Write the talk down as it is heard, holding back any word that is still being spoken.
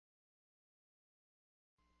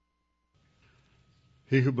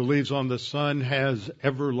He who believes on the Son has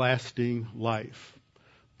everlasting life.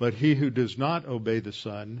 But he who does not obey the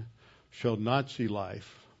Son shall not see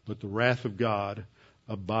life, but the wrath of God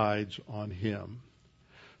abides on him.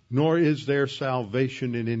 Nor is there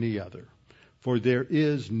salvation in any other, for there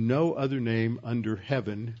is no other name under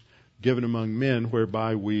heaven given among men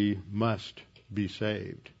whereby we must be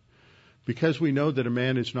saved. Because we know that a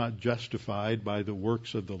man is not justified by the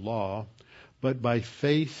works of the law, but by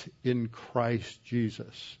faith in Christ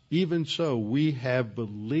Jesus. Even so, we have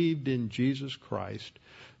believed in Jesus Christ,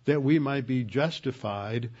 that we might be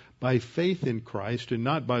justified by faith in Christ and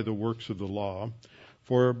not by the works of the law.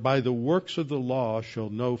 For by the works of the law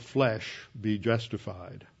shall no flesh be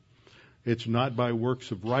justified. It's not by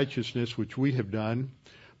works of righteousness which we have done,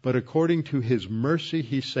 but according to his mercy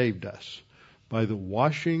he saved us, by the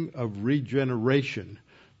washing of regeneration,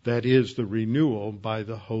 that is, the renewal by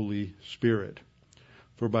the Holy Spirit.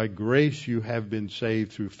 For by grace you have been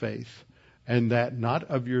saved through faith, and that not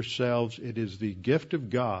of yourselves, it is the gift of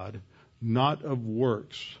God, not of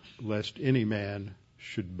works, lest any man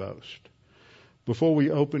should boast. Before we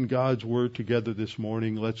open God's Word together this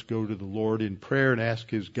morning, let's go to the Lord in prayer and ask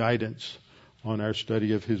His guidance on our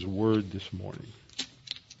study of His Word this morning.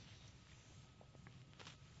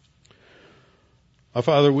 Our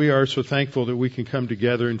Father, we are so thankful that we can come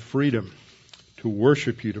together in freedom to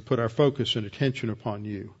worship You, to put our focus and attention upon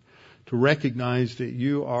You, to recognize that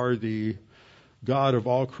You are the God of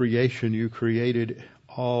all creation. You created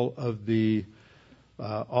all of the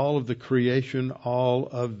creation, all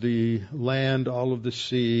of the land, all of the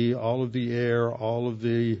sea, all of the air, all of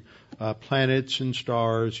the planets and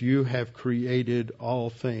stars. You have created all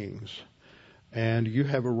things. And you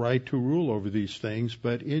have a right to rule over these things,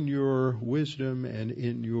 but in your wisdom and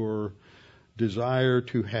in your desire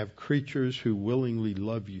to have creatures who willingly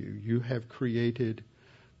love you, you have created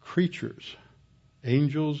creatures,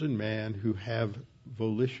 angels and man, who have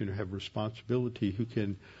volition, who have responsibility, who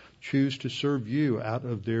can choose to serve you out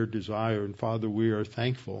of their desire. And Father, we are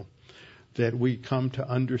thankful that we come to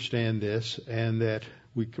understand this and that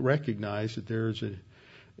we recognize that there is an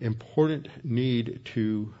important need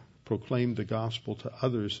to proclaim the gospel to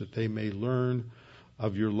others, that they may learn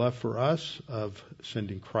of your love for us, of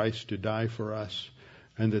sending Christ to die for us,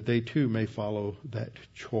 and that they too may follow that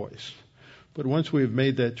choice. But once we have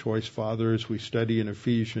made that choice, Father, as we study in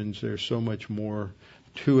Ephesians, there's so much more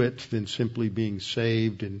to it than simply being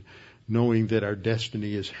saved and knowing that our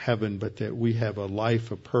destiny is heaven, but that we have a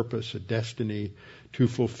life, a purpose, a destiny to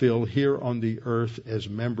fulfill here on the earth as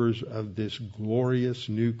members of this glorious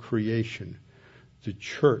new creation, the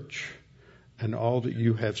church, and all that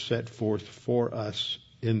you have set forth for us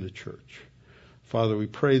in the church. Father, we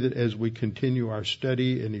pray that as we continue our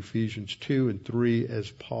study in Ephesians 2 and 3,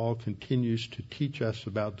 as Paul continues to teach us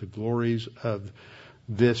about the glories of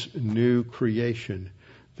this new creation,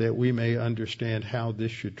 that we may understand how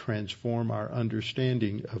this should transform our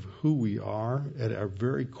understanding of who we are at our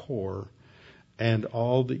very core and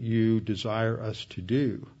all that you desire us to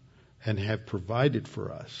do and have provided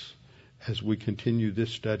for us as we continue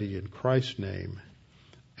this study in Christ's name.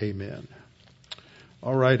 Amen.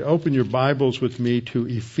 All right, open your Bibles with me to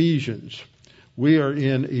Ephesians. We are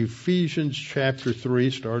in Ephesians chapter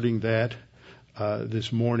 3, starting that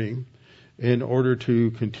this morning, in order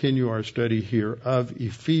to continue our study here of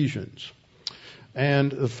Ephesians.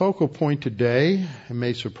 And the focal point today, it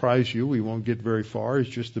may surprise you, we won't get very far, is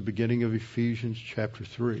just the beginning of Ephesians chapter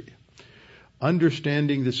 3.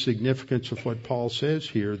 Understanding the significance of what Paul says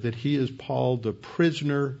here, that he is Paul, the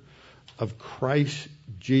prisoner of Christ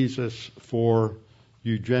Jesus for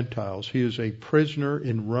you Gentiles. He is a prisoner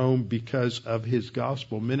in Rome because of his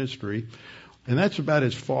gospel ministry. And that's about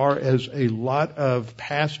as far as a lot of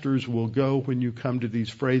pastors will go when you come to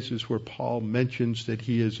these phrases where Paul mentions that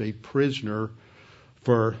he is a prisoner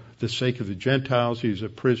for the sake of the Gentiles. He's a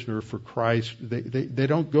prisoner for Christ. They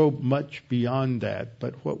don't go much beyond that.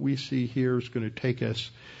 But what we see here is going to take us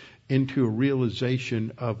into a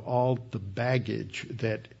realization of all the baggage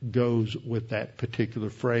that goes with that particular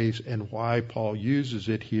phrase and why Paul uses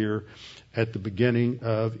it here at the beginning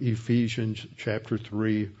of Ephesians chapter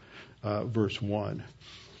 3, verse 1.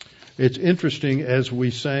 It's interesting, as we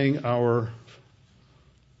sang our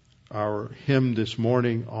hymn this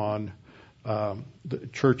morning on the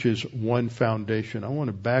church's one foundation. I want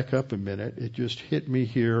to back up a minute. It just hit me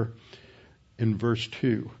here in verse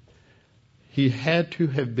 2. He had to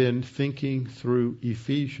have been thinking through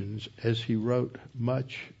Ephesians as he wrote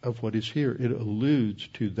much of what is here. It alludes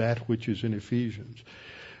to that which is in Ephesians.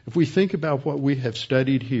 If we think about what we have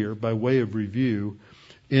studied here by way of review,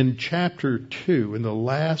 In chapter 2, in the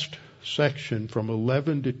last section from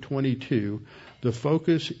 11 to 22, the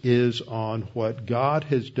focus is on what God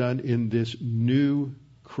has done in this new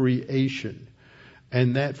creation.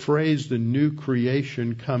 And that phrase, the new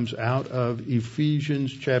creation, comes out of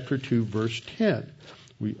Ephesians chapter 2, verse 10.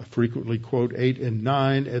 We frequently quote 8 and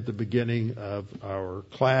 9 at the beginning of our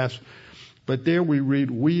class. But there we read,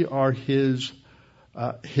 we are His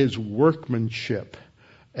workmanship.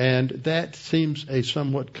 And that seems a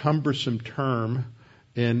somewhat cumbersome term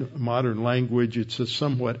in modern language. It's a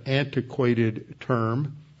somewhat antiquated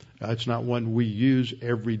term. It's not one we use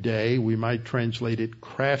every day. We might translate it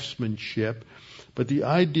craftsmanship. But the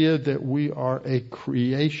idea that we are a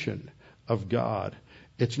creation of God,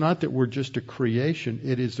 it's not that we're just a creation,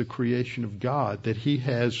 it is the creation of God, that He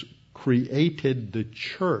has created the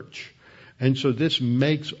church. And so this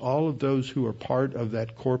makes all of those who are part of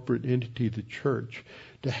that corporate entity, the church,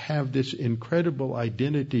 to have this incredible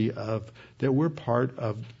identity of that we're part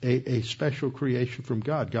of a special creation from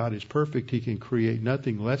God. God is perfect. He can create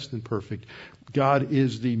nothing less than perfect. God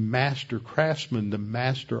is the master craftsman, the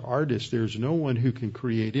master artist. There's no one who can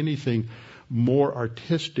create anything more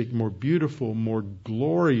artistic, more beautiful, more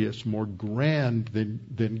glorious, more grand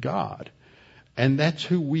than God. And that's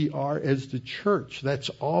who we are as the church. That's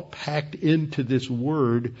all packed into this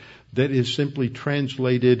word that is simply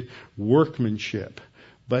translated workmanship.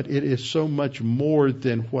 But it is so much more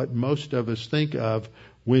than what most of us think of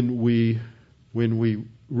when we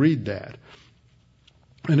read that.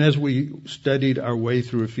 And as we studied our way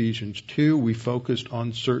through Ephesians 2, we focused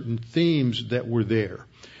on certain themes that were there.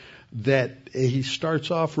 That he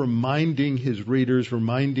starts off reminding his readers,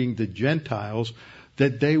 reminding the Gentiles,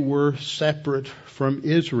 that they were separate from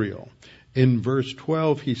Israel. In verse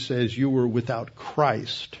 12, he says, you were without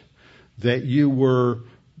Christ, that you were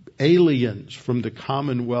aliens from the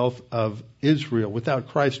commonwealth of Israel. Without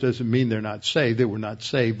Christ doesn't mean they're not saved. They were not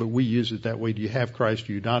saved, but we use it that way. Do you have Christ?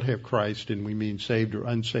 Do you not have Christ? And we mean saved or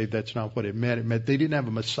unsaved. That's not what it meant. It meant they didn't have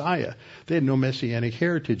a Messiah. They had no messianic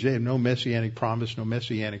heritage. They had no messianic promise, no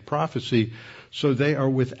messianic prophecy. So they are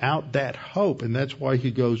without that hope. And that's why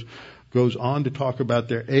he goes on to talk about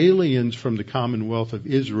they're aliens from the commonwealth of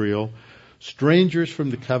Israel, strangers from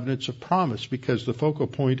the covenants of promise, because the focal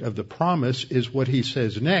point of the promise is what he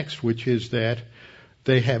says next, which is that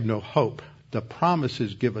they have no hope. The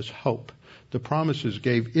promises give us hope. The promises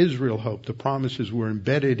gave Israel hope. The promises were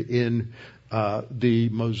embedded in the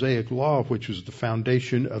Mosaic Law, which was the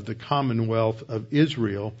foundation of the commonwealth of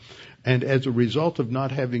Israel. And as a result of not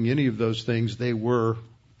having any of those things, they were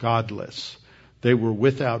godless. They were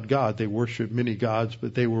without God. They worshiped many gods,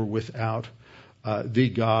 but they were without the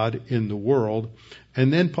God in the world.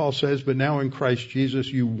 And then Paul says, but now in Christ Jesus,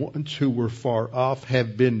 you once who were far off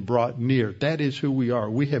have been brought near. That is who we are.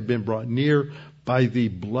 We have been brought near by the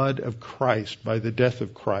blood of Christ, by the death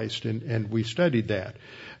of Christ. And we studied that.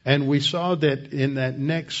 And we saw that in that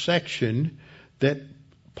next section that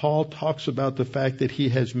Paul talks about the fact that he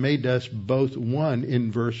has made us both one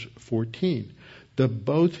in verse 14. The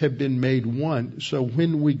both have been made one. So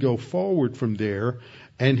when we go forward from there,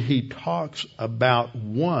 and he talks about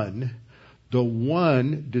one, the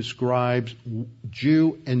one describes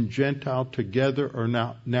Jew and Gentile together are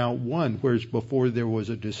now one, whereas before there was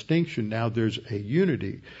a distinction, now there's a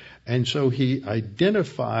unity. And so he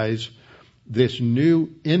identifies this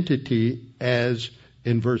new entity as,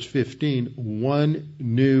 in verse 15, one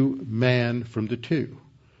new man from the two.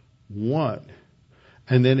 One.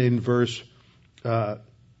 And then in verse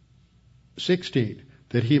 16,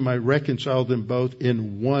 that he might reconcile them both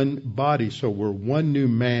in one body. So we're one new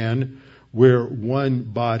man, we're one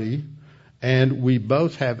body, and we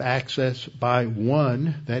both have access by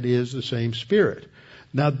one, that is the same Spirit.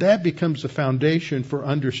 Now that becomes the foundation for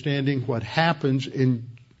understanding what happens in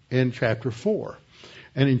chapter 4.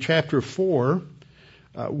 And in chapter 4,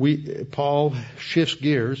 Paul shifts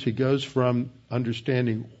gears. He goes from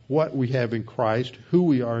understanding what we have in Christ, who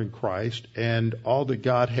we are in Christ, and all that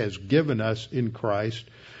God has given us in Christ,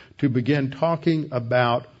 to begin talking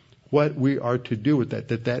about what we are to do with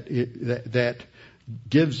that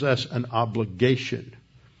gives us an obligation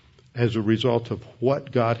as a result of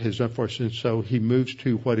what God has done for us. And so he moves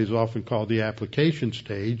to what is often called the application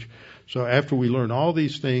stage. So after we learn all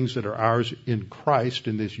these things that are ours in Christ,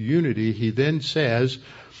 in this unity, he then says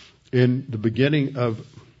in the beginning of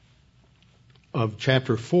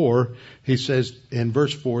chapter 4, he says in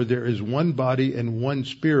verse 4, there is one body and one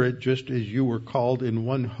Spirit, just as you were called in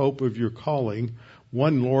one hope of your calling,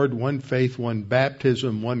 one Lord, one faith, one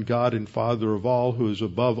baptism, one God and Father of all, who is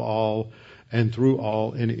above all and through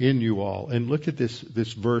all and in you all. And look at this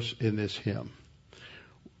verse in this hymn.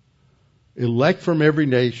 elect from every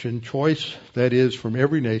nation, choice, that is, from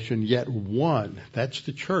every nation, yet one, that's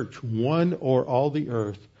the church, one o'er all the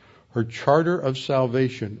earth, her charter of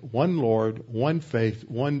salvation, one Lord, one faith,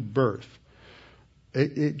 one birth.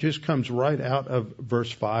 It just comes right out of verse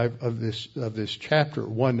 5 of this chapter.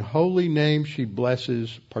 One holy name she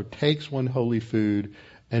blesses, partakes one holy food,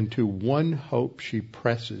 and to one hope she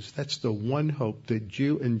presses. That's the one hope that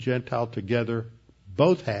Jew and Gentile together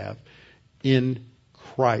both have in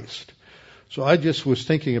Christ. So I just was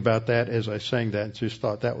thinking about that as I sang that and just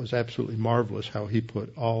thought that was absolutely marvelous how he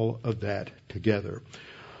put all of that together.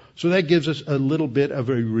 So that gives us a little bit of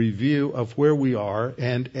a review of where we are,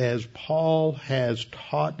 and as Paul has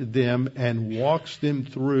taught them and walks them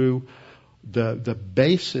through the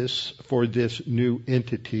basis for this new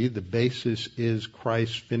entity, the basis is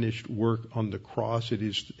Christ's finished work on the cross. It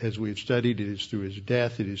is, as we've studied, it is through his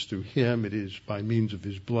death, it is through him, it is by means of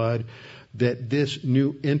his blood, that this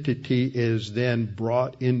new entity is then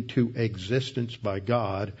brought into existence by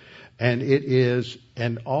God. And it is,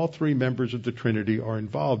 and all three members of the Trinity are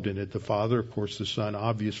involved in it. The Father, of course, the Son,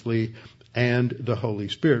 obviously, and the Holy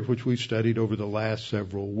Spirit, which we've studied over the last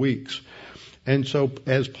several weeks. And so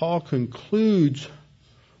as Paul concludes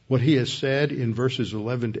what he has said in verses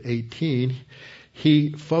 11 to 18,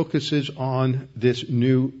 he focuses on this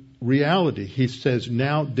new reality. He says,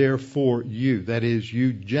 now therefore you, that is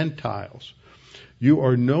you Gentiles, you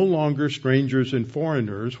are no longer strangers and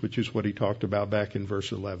foreigners, which is what he talked about back in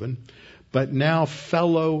verse 11, but now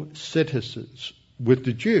fellow citizens with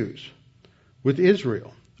the Jews, with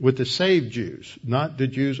Israel, with the saved Jews, not the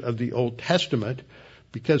Jews of the Old Testament,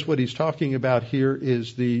 because what he's talking about here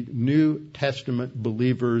is the New Testament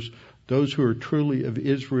believers, those who are truly of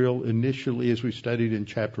Israel initially, as we studied in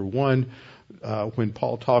chapter 1. When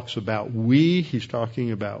Paul talks about we, he's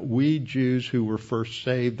talking about we Jews who were first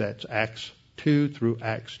saved. That's Acts 2 through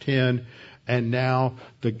Acts 10. And now,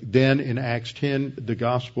 then in Acts 10, the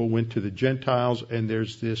gospel went to the Gentiles, and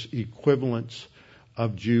there's this equivalence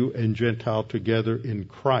of Jew and Gentile together in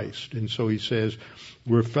Christ. And so he says,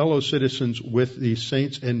 we're fellow citizens with the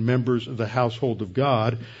saints and members of the household of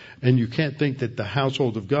God. And you can't think that the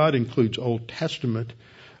household of God includes Old Testament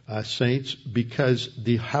saints, because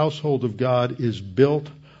the household of God is built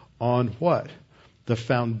on what? The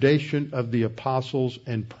foundation of the apostles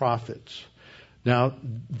and prophets. Now,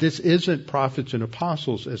 this isn't prophets and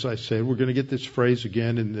apostles, as I said. We're going to get this phrase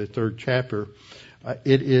again in the 3rd chapter.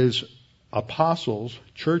 It is apostles,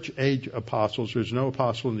 church-age apostles. There's no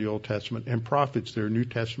apostle in the Old Testament, and prophets. There are New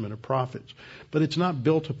Testament of prophets. But it's not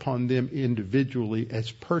built upon them individually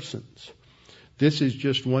as persons. This is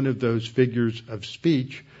just one of those figures of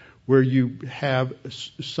speech where you have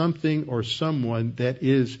something or someone that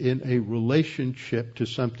is in a relationship to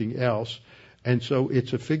something else. And so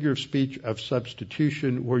it's a figure of speech of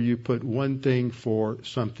substitution where you put one thing for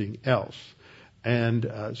something else. And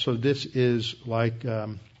so this is like,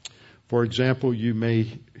 for example, you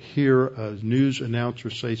may hear a news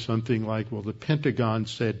announcer say something like, well, the Pentagon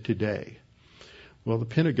said today. Well, the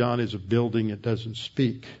Pentagon is a building, it doesn't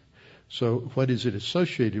speak. So what is it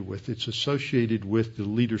associated with? It's associated with the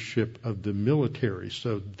leadership of the military.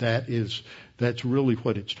 So that's really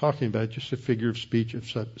what it's talking about, just a figure of speech of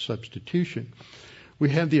substitution. We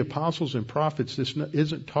have the apostles and prophets. This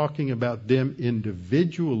isn't talking about them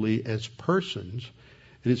individually as persons.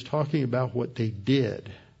 It is talking about what they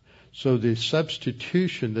did. So the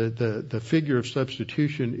substitution, the figure of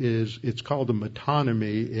substitution it's called a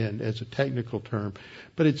metonymy as a technical term,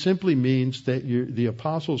 but it simply means that the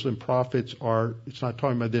apostles and prophets it's not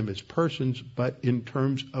talking about them as persons, but in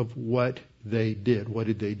terms of what they did. What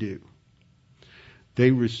did they do?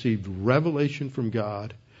 They received revelation from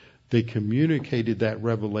God. They communicated that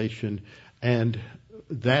revelation, and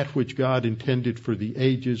that which God intended for the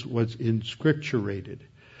ages was inscripturated.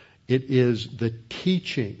 It is the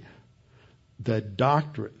teaching, the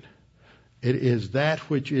doctrine. It is that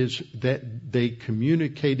which is that they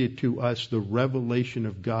communicated to us the revelation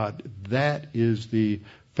of God. That is the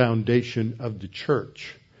foundation of the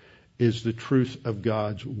church, is the truth of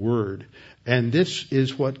God's word. And this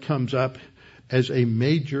is what comes up as a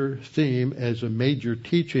major theme, as a major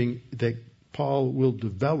teaching that Paul will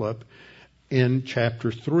develop in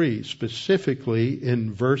chapter 3, specifically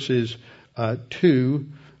in verses 2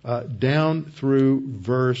 down through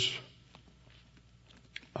verse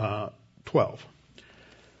 12.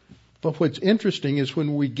 But what's interesting is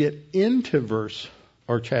when we get into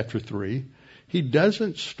chapter 3, he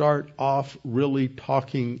doesn't start off really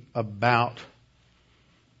talking about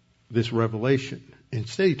this revelation.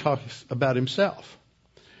 Instead, he talks about himself.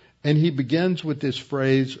 And he begins with this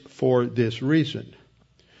phrase, for this reason.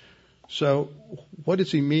 So what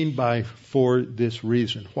does he mean by for this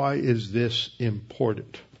reason? Why is this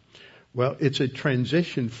important? Well, it's a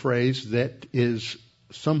transition phrase that is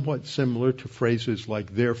somewhat similar to phrases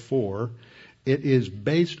like therefore. It is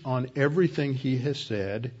based on everything he has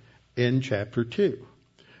said in chapter 2.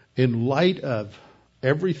 In light of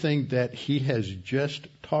everything that he has just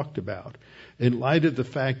talked about, in light of the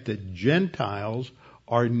fact that Gentiles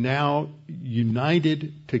are now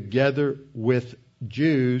united together with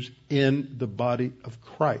Jews in the body of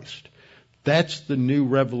Christ. That's the new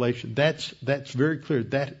revelation. That's very clear.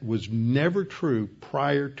 That was never true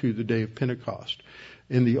prior to the day of Pentecost.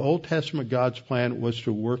 In the Old Testament, God's plan was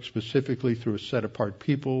to work specifically through a set-apart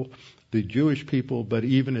people, the Jewish people, but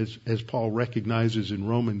even as Paul recognizes in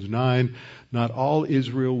Romans 9, not all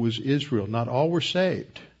Israel was Israel. Not all were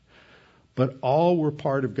saved, but all were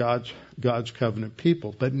part of God's covenant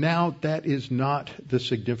people. But now that is not the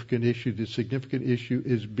significant issue. The significant issue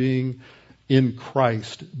is being in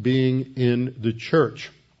Christ, being in the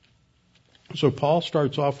church. So Paul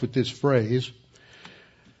starts off with this phrase,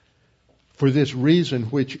 for this reason,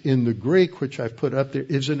 which in the Greek, which I've put up there,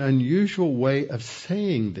 is an unusual way of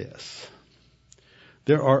saying this.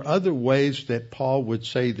 There are other ways that Paul would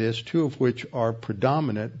say this, two of which are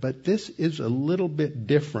predominant, but this is a little bit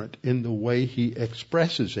different in the way he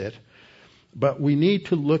expresses it. But we need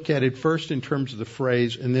to look at it first in terms of the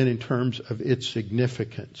phrase and then in terms of its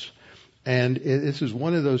significance. And this is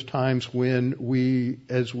one of those times when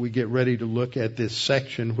as we get ready to look at this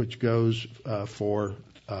section, which goes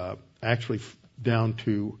actually down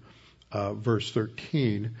to verse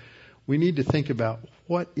 13, we need to think about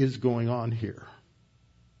what is going on here.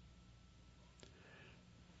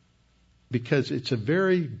 Because it's a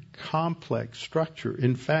very complex structure.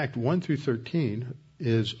 In fact, 1 through 13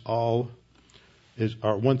 or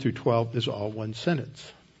 1 through 12 is all one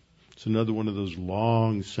sentence. It's another one of those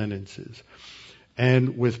long sentences.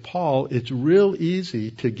 And with Paul, it's real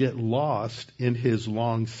easy to get lost in his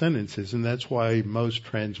long sentences, and that's why most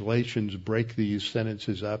translations break these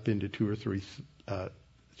sentences up into two or three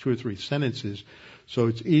sentences. So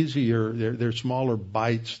it's easier. They're smaller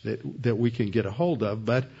bites that we can get a hold of.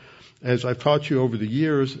 But as I've taught you over the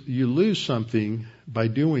years, you lose something by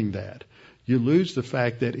doing that. You lose the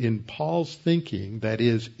fact that in Paul's thinking, that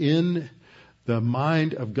is, in the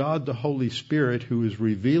mind of God the Holy Spirit, who is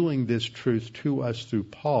revealing this truth to us through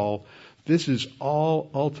Paul, this is all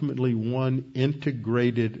ultimately one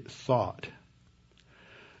integrated thought.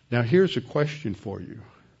 Now here's a question for you.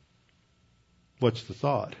 What's the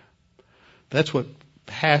thought? That's what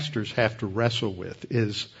pastors have to wrestle with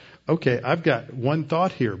is, okay, I've got one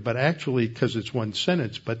thought here, but actually, because it's one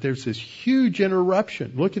sentence, but there's this huge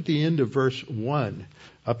interruption. Look at the end of verse 1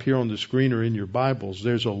 up here on the screen or in your Bibles.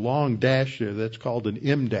 There's a long dash there that's called an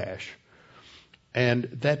M dash. And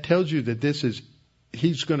that tells you that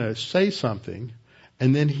he's going to say something,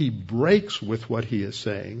 and then he breaks with what he is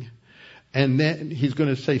saying, and then he's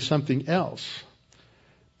going to say something else.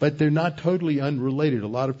 But they're not totally unrelated. A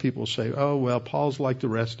lot of people say, oh, well, Paul's like the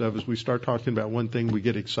rest of us. We start talking about one thing, we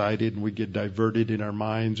get excited, and we get diverted in our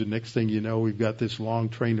minds, and next thing you know, we've got this long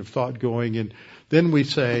train of thought going, and then we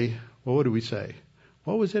say, well, what do we say?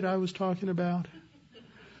 What was it I was talking about?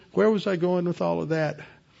 Where was I going with all of that?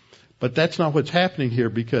 But that's not what's happening here,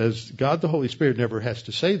 because God the Holy Spirit never has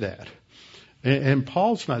to say that. And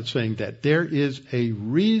Paul's not saying that. There is a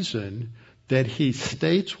reason that he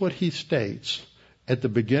states what he states at the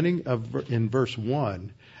beginning in verse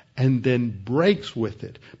 1 and then breaks with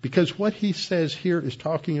it. Because what he says here is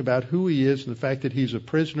talking about who he is and the fact that he's a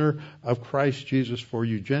prisoner of Christ Jesus for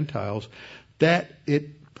you Gentiles. That it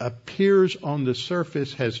appears on the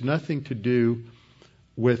surface has nothing to do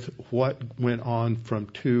with what went on from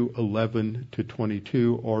 2:11 to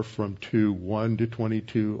 22 or from 2:1 to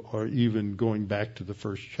 22 or even going back to the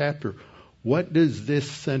first chapter. What does this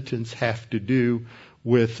sentence have to do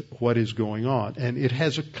with what is going on? And it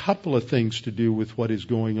has a couple of things to do with what is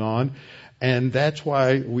going on, and that's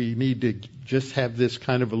why we need to just have this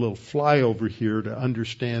kind of a little flyover here to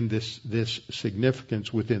understand this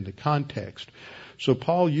significance within the context. So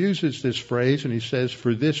Paul uses this phrase, and he says,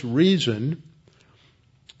 for this reason,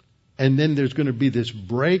 and then there's going to be this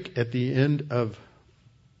break at the end of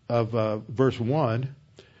verse 1.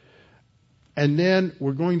 And then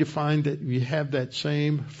we're going to find that we have that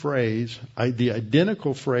same phrase, the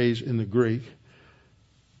identical phrase in the Greek,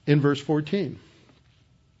 in verse 14.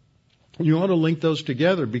 You want to link those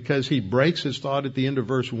together because he breaks his thought at the end of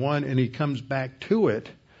verse 1 and he comes back to it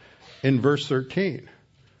in verse 13.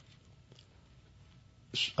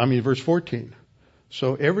 Verse 14.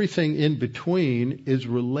 So everything in between is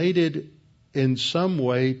related in some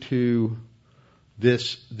way to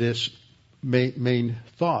this main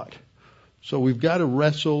thought. So we've got to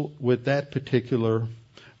wrestle with that particular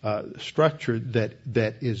structure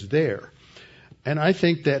that is there. And I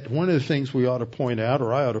think that one of the things we ought to point out,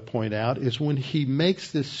 or I ought to point out, is when he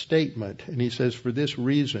makes this statement, and he says, for this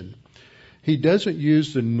reason, he doesn't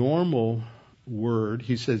use the normal word.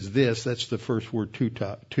 He says this, that's the first word,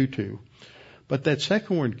 tutu. But that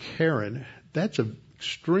second word, Karen, that's an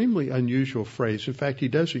extremely unusual phrase. In fact, he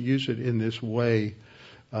doesn't use it in this way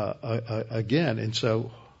again. And so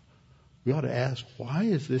we ought to ask, why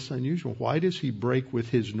is this unusual? Why does he break with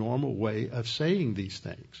his normal way of saying these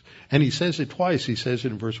things? And he says it twice. He says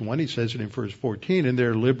it in verse 1, he says it in verse 14, and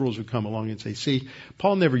there are liberals who come along and say, see,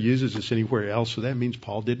 Paul never uses this anywhere else, so that means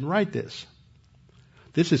Paul didn't write this.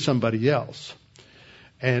 This is somebody else.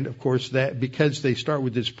 And of course, that because they start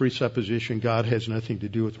with this presupposition, God has nothing to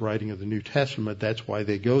do with writing of the New Testament, that's why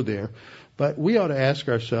they go there. But we ought to ask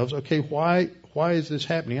ourselves, okay, why is this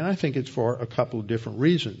happening? And I think it's for a couple of different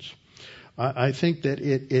reasons. I think that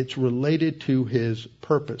it's related to his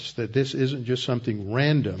purpose, that this isn't just something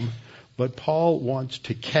random, but Paul wants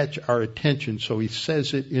to catch our attention, so he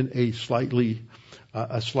says it in a slightly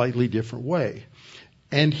different way.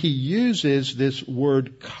 And he uses this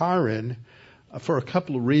word Karen for a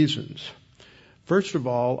couple of reasons. First of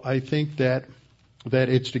all, I think that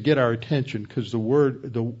it's to get our attention, because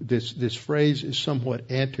this phrase is somewhat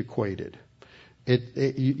antiquated.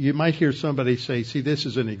 You might hear somebody say, see, this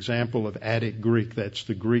is an example of Attic Greek. That's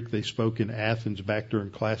the Greek they spoke in Athens back during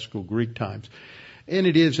classical Greek times. And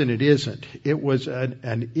it is and it isn't. It was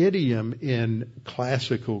an idiom in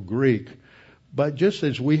classical Greek. But just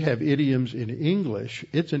as we have idioms in English,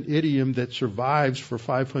 it's an idiom that survives for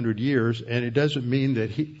 500 years, and it doesn't mean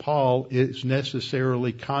that Paul is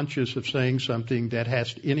necessarily conscious of saying something that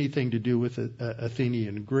has anything to do with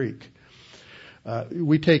Athenian Greek.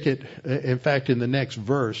 We take it, in fact, in the next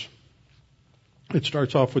verse, it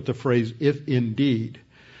starts off with the phrase, if indeed,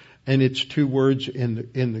 and it's two words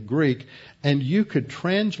in the Greek, and you could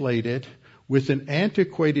translate it with an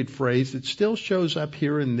antiquated phrase that still shows up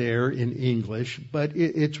here and there in English, but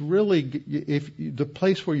it's really, if the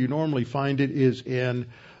place where you normally find it is in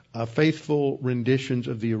faithful renditions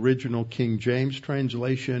of the original King James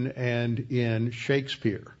translation and in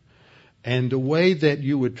Shakespeare. And the way that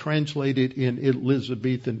you would translate it in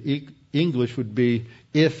Elizabethan English would be,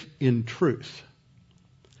 if in truth.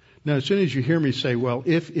 Now, as soon as you hear me say, well,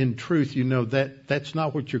 if in truth, you know that's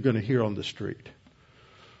not what you're going to hear on the street.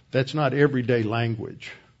 That's not everyday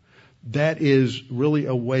language. That is really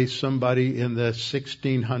a way somebody in the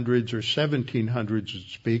 1600s or 1700s would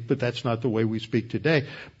speak, but that's not the way we speak today.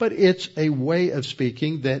 But it's a way of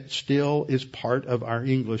speaking that still is part of our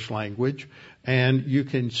English language. And you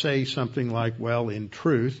can say something like, well, in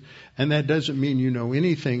truth, and that doesn't mean you know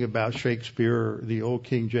anything about Shakespeare or the old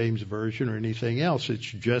King James Version or anything else. It's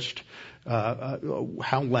just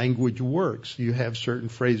how language works. You have certain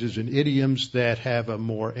phrases and idioms that have a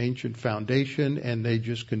more ancient foundation, and they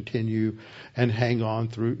just continue and hang on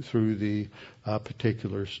through the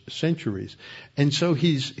particular centuries. And so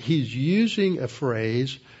he's using a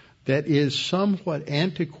phrase that is somewhat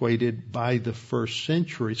antiquated by the first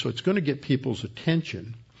century, so it's going to get people's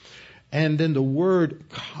attention. And then the word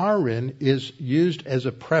Karen is used as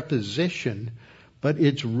a preposition, but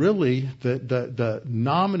it's really the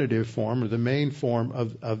nominative form, or the main form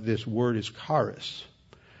of this word is charis.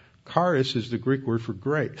 Charis is the Greek word for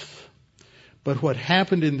grace. But what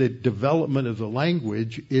happened in the development of the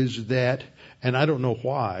language is that, and I don't know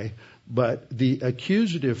why, but the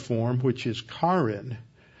accusative form, which is Karen,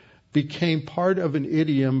 became part of an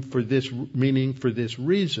idiom for this meaning, for this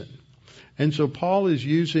reason. And so Paul is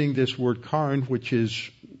using this word Karen, which is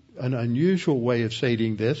an unusual way of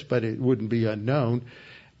saying this, but it wouldn't be unknown.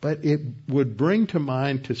 But it would bring to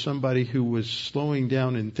mind to somebody who was slowing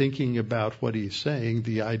down and thinking about what he's saying,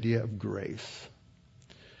 the idea of grace.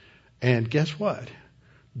 And guess what?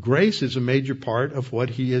 Grace is a major part of what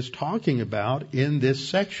he is talking about in this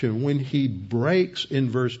section. When he breaks in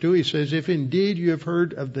verse 2, he says, if indeed you have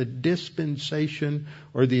heard of the dispensation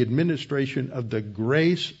or the administration of the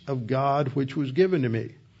grace of God which was given to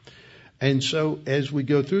me. And so as we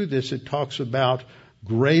go through this, it talks about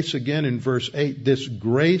grace again in verse 8. This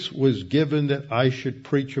grace was given that I should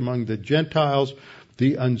preach among the Gentiles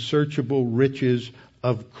the unsearchable riches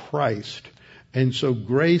of Christ. And so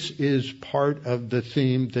grace is part of the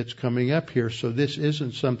theme that's coming up here. So this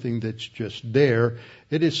isn't something that's just there.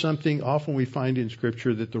 It is something often we find in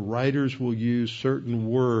Scripture that the writers will use certain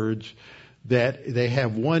words that they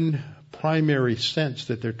have one primary sense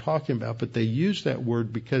that they're talking about, but they use that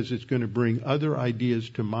word because it's going to bring other ideas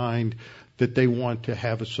to mind that they want to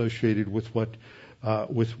have associated with what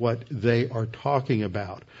with what they are talking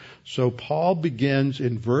about. So Paul begins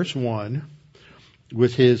in verse 1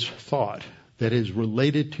 with his thought that is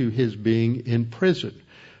related to his being in prison.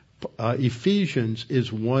 Ephesians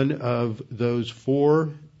is one of those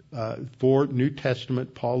four New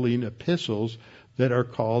Testament Pauline epistles that are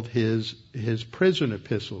called his prison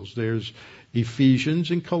epistles. There's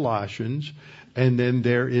Ephesians and Colossians, and then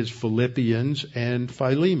there is Philippians and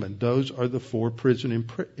Philemon. Those are the four prison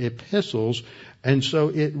epistles. And so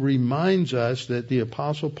it reminds us that the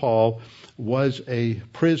Apostle Paul was a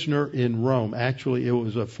prisoner in Rome. Actually, it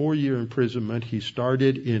was a 4-year imprisonment. He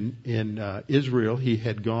started in Israel. He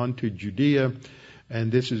had gone to Judea,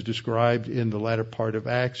 and this is described in the latter part of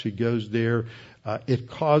Acts. He goes there.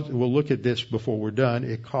 We'll look at this before we're done.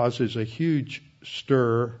 It causes a huge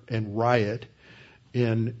stir and riot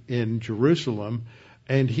in Jerusalem,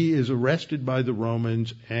 and he is arrested by the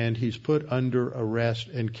Romans, and he's put under arrest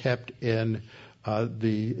and kept in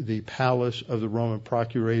the palace of the Roman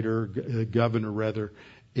governor rather,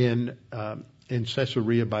 in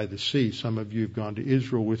Caesarea by the sea. Some of you have gone to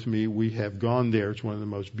Israel with me. We have gone there. It's one of the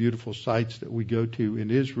most beautiful sites that we go to in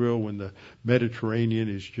Israel, when the Mediterranean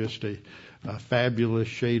is just a fabulous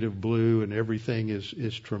shade of blue and everything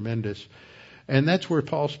is tremendous. And that's where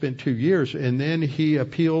Paul spent 2 years. And then he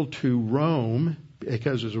appealed to Rome,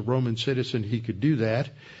 because as a Roman citizen he could do that.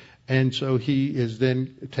 And so he is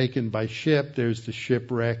then taken by ship. There's the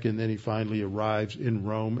shipwreck, and then he finally arrives in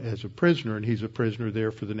Rome as a prisoner, and he's a prisoner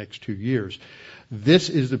there for the next 2 years. This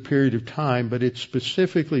is the period of time, but it's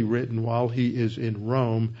specifically written while he is in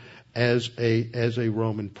Rome as a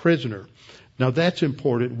Roman prisoner. Now that's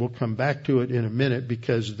important. We'll come back to it in a minute,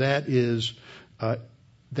 because that is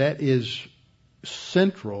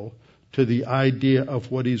central to the idea of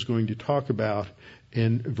what he's going to talk about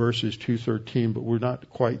in verses 2-13, but we're not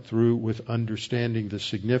quite through with understanding the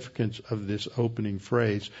significance of this opening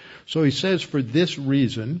phrase. So he says, for this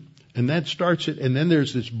reason, and that starts it, and then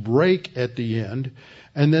there's this break at the end,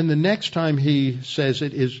 and then the next time he says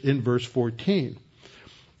it is in verse 14.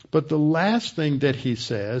 But the last thing that he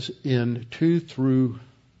says in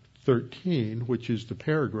 2-13, which is the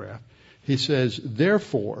paragraph, he says,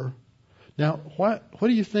 therefore. Now, what do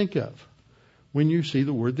you think of when you see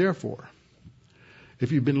the word therefore?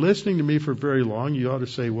 If you've been listening to me for very long, you ought to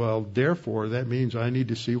say, well, therefore, that means I need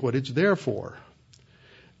to see what it's there for.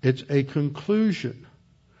 It's a conclusion.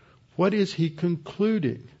 What is he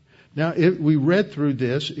concluding? Now, we read through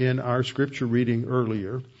this in our scripture reading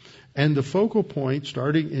earlier, and the focal point,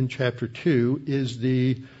 starting in chapter 2, is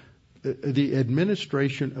the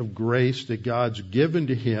administration of grace that God's given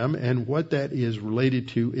to him, and what that is related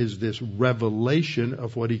to is this revelation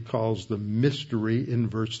of what he calls the mystery in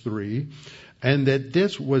verse 3, and that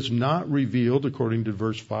this was not revealed, according to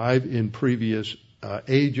verse 5, in previous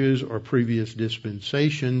ages or previous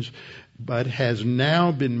dispensations, but has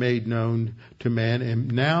now been made known to man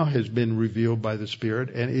and now has been revealed by the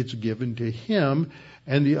Spirit, and it's given to him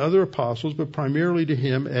and the other apostles, but primarily to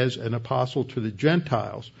him as an apostle to the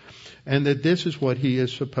Gentiles. And that this is what he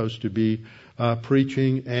is supposed to be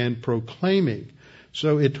preaching and proclaiming.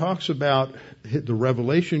 So it talks about the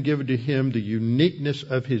revelation given to him, the uniqueness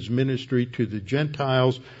of his ministry to the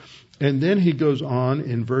Gentiles. And then he goes on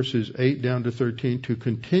in verses 8 down to 13 to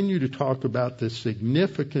continue to talk about the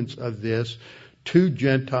significance of this to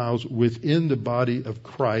Gentiles within the body of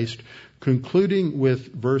Christ, concluding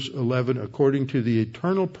with verse 11, according to the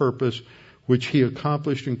eternal purpose which he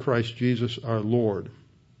accomplished in Christ Jesus our Lord,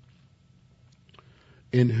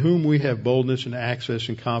 in whom we have boldness and access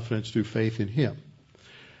and confidence through faith in him.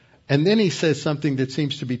 And then he says something that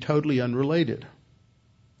seems to be totally unrelated.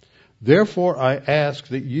 Therefore I ask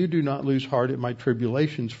that you do not lose heart at my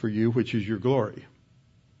tribulations for you, which is your glory.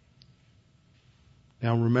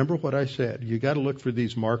 Now remember what I said. You got to look for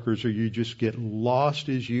these markers, or you just get lost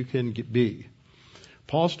as you can be.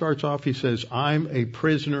 Paul starts off, he says, I am a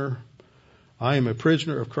prisoner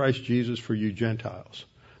of Christ Jesus for you Gentiles.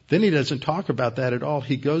 Then he doesn't talk about that at all.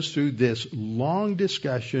 He goes through this long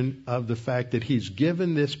discussion of the fact that he's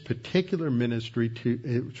given this particular ministry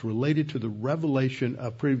it's related to the revelation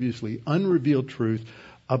of previously unrevealed truth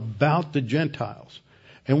about the Gentiles.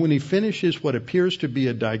 And when he finishes what appears to be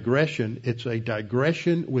a digression, it's a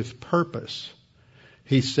digression with purpose.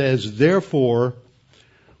 He says, therefore,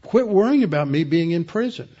 quit worrying about me being in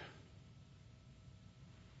prison.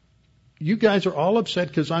 You guys are all upset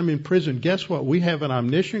because I'm in prison. Guess what? We have an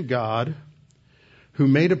omniscient God who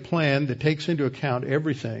made a plan that takes into account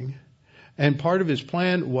everything. And part of his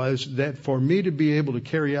plan was that for me to be able to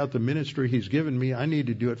carry out the ministry he's given me, I need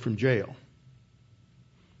to do it from jail.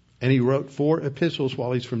 And he wrote 4 epistles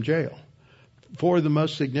while he's from jail. four of the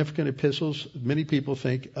most significant epistles, many people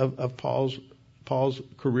think of Paul's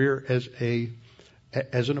career as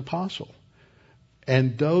an apostle.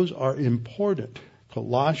 And those are important.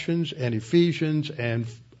 Colossians and Ephesians and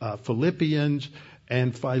Philippians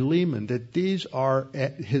and Philemon, that these are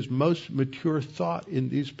his most mature thought in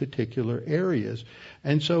these particular areas.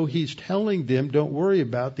 And so he's telling them, don't worry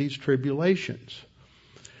about these tribulations.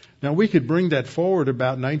 Now, we could bring that forward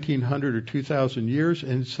about 1900 or 2000 years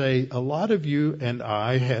and say a lot of you and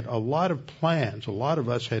I had a lot of plans. A lot of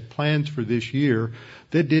us had plans for this year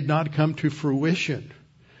that did not come to fruition.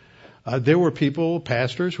 There were people,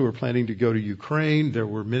 pastors, who were planning to go to Ukraine. There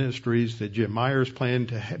were ministries that Jim Myers planned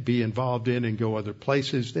to be involved in and go other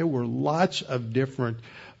places. There were lots of different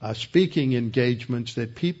speaking engagements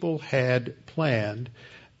that people had planned,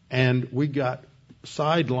 and we got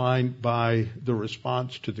sidelined by the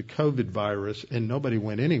response to the COVID virus, and nobody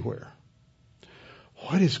went anywhere.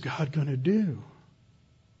 What is God going to do?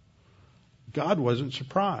 God wasn't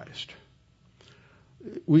surprised.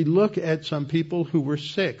 We look at some people who were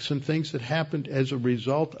sick, some things that happened as a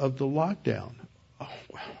result of the lockdown. Oh,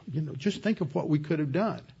 well, just think of what we could have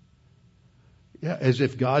done. Yeah, as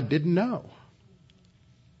if God didn't know.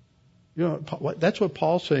 That's what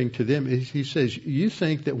Paul's saying to them. He says, you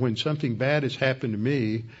think that when something bad has happened to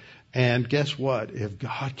me, and guess what? If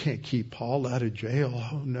God can't keep Paul out of jail,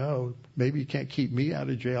 oh no, maybe he can't keep me out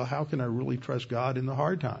of jail. How can I really trust God in the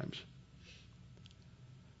hard times?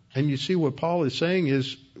 And you see what Paul is saying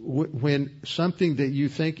is when something that you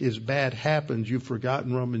think is bad happens, you've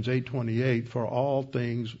forgotten Romans 8:28, for all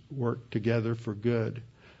things work together for good.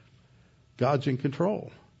 God's in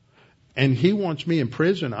control. And he wants me in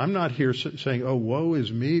prison. I'm not here saying, oh, woe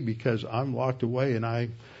is me because I'm locked away and I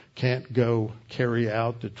can't go carry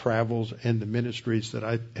out the travels and the ministries that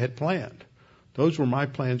I had planned. Those were my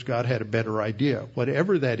plans. God had a better idea,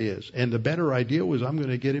 whatever that is. And the better idea was I'm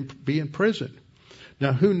going to be in prison.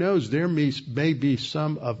 Now, who knows, there may be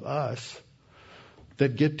some of us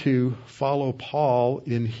that get to follow Paul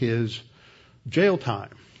in his jail time.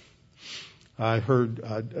 I heard,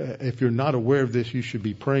 if you're not aware of this, you should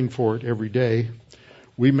be praying for it every day.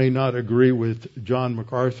 We may not agree with John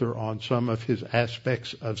MacArthur on some of his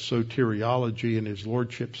aspects of soteriology and his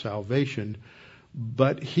lordship salvation,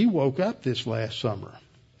 but he woke up this last summer,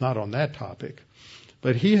 not on that topic.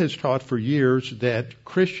 But he has taught for years that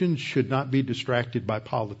Christians should not be distracted by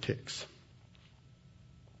politics.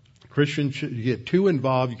 Christians should get too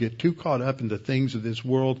involved, you get too caught up in the things of this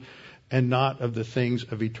world and not of the things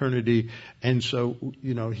of eternity. And so,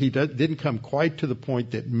 he didn't come quite to the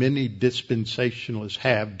point that many dispensationalists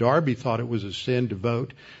have. Darby thought it was a sin to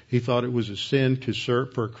vote. He thought it was a sin to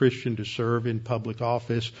serve, for a Christian to serve in public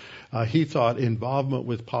office. He thought involvement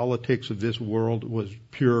with politics of this world was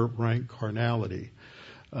pure rank carnality.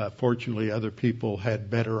 Fortunately, other people had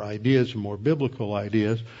better ideas and more biblical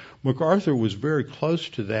ideas. MacArthur was very close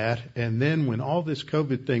to that. And then when all this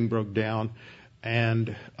COVID thing broke down,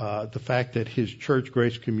 and the fact that his church,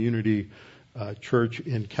 Grace Community Church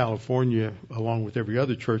in California, along with every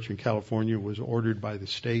other church in California, was ordered by the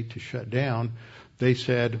state to shut down, they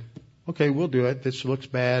said, okay, we'll do it. This looks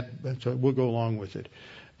bad, so we'll go along with it.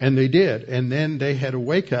 And they did. And then they had a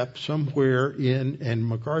wake up somewhere and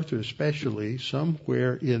MacArthur especially,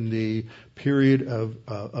 somewhere in the period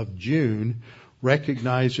of June,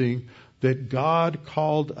 recognizing that God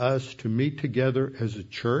called us to meet together as a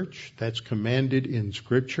church. That's commanded in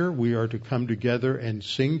Scripture. We are to come together and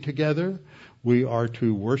sing together. We are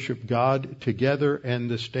to worship God together, and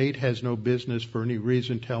the state has no business for any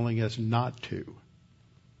reason telling us not to.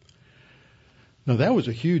 Now, that was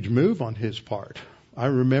a huge move on his part. I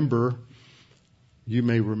remember, you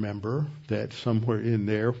may remember, that somewhere in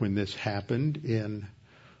there when this happened in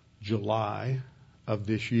July of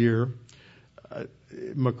this year,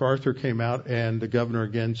 MacArthur came out and the governor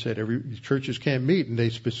again said churches can't meet, and they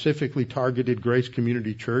specifically targeted Grace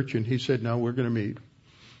Community Church, and he said, no, we're going to meet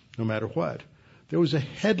no matter what. There was a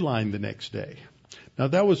headline the next day. Now,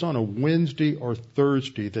 that was on a Wednesday or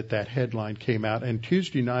Thursday that headline came out, and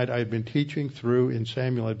Tuesday night I had been teaching through, in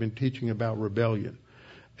Samuel, I'd been teaching about rebellion.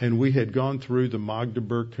 And we had gone through the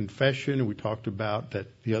Magdeburg Confession, and we talked about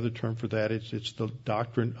that the other term for that is it's the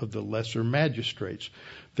doctrine of the lesser magistrates.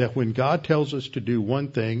 That when God tells us to do one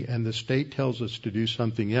thing and the state tells us to do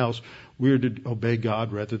something else, we are to obey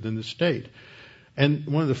God rather than the state. And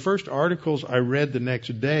one of the first articles I read the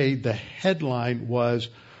next day, the headline was,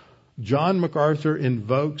 John MacArthur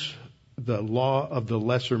invokes the law of the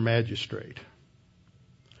lesser magistrate.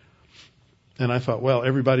 And I thought, well,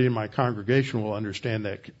 everybody in my congregation will understand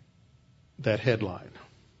that headline.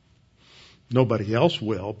 Nobody else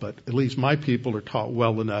will, but at least my people are taught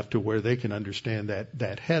well enough to where they can understand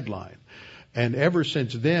that headline. And ever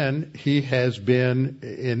since then, he has been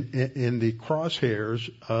in the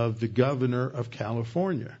crosshairs of the governor of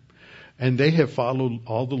California. And they have followed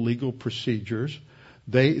all the legal procedures.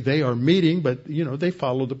 They are meeting, but, they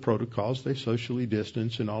follow the protocols. They socially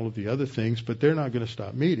distance and all of the other things, but they're not going to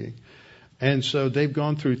stop meeting. And so they've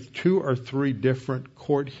gone through 2 or 3 different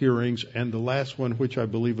court hearings, and the last one, which I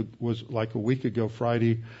believe was like a week ago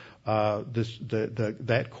Friday,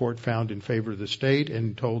 that court found in favor of the state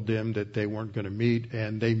and told them that they weren't going to meet,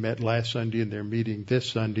 and they met last Sunday and they're meeting this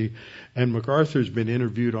Sunday. And MacArthur's been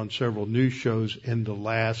interviewed on several news shows in the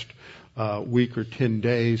last week or 10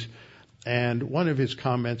 days, and one of his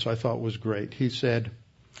comments I thought was great. He said,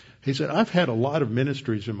 I've had a lot of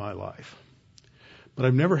ministries in my life, but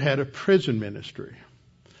I've never had a prison ministry.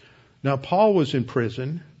 Now, Paul was in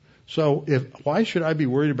prison, so why should I be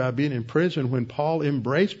worried about being in prison when Paul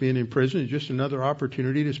embraced being in prison? It's just another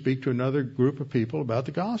opportunity to speak to another group of people about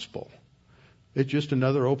the gospel. It's just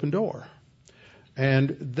another open door.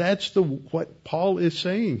 And that's what Paul is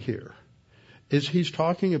saying here, is he's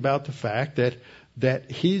talking about the fact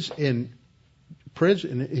that he's in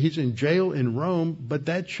prison, he's in jail in Rome, but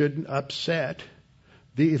that shouldn't upset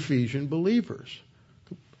the Ephesian believers.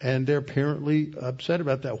 And they're apparently upset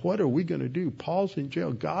about that. What are we going to do? Paul's in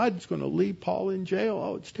jail. God's going to leave Paul in jail.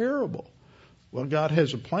 Oh, it's terrible. Well, God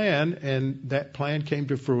has a plan, and that plan came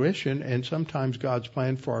to fruition, and sometimes God's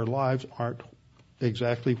plan for our lives aren't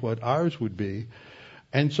exactly what ours would be.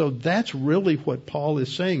 And so that's really what Paul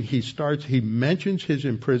is saying. He mentions his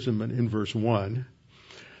imprisonment in verse 1.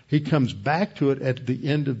 He comes back to it at the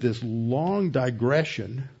end of this long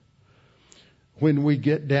digression when we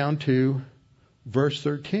get down to verse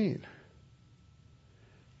 13.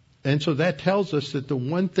 And so that tells us that the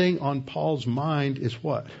one thing on Paul's mind is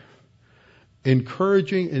what?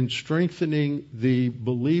 Encouraging and strengthening the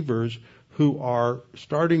believers who are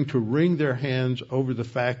starting to wring their hands over the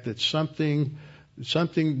fact that something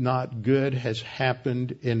not good has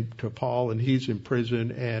happened to Paul, and he's in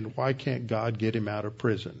prison, and why can't God get him out of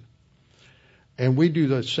prison? And we do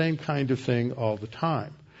the same kind of thing all the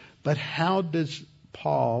time. But how does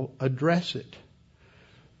Paul address it?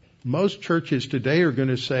 Most churches today are going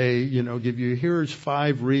to say, give you, here's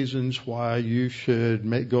 5 reasons why you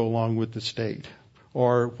should go along with the state,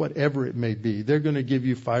 or whatever it may be. They're going to give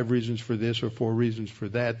you 5 reasons for this or 4 reasons for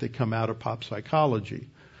that come out of pop psychology.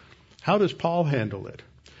 How does Paul handle it?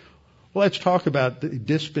 Well, let's talk about the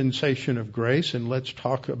dispensation of grace, and let's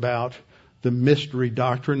talk about the mystery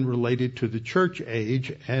doctrine related to the church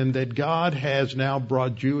age, and that God has now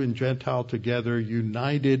brought Jew and Gentile together,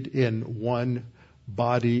 united in one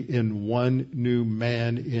body, in one new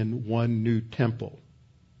man, in one new temple.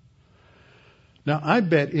 Now, I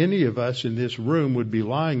bet any of us in this room would be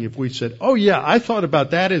lying if we said, oh yeah, I thought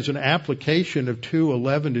about that as an application of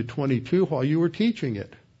 2:11 to 22 while you were teaching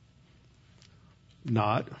it.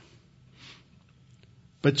 Not.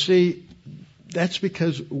 But see, that's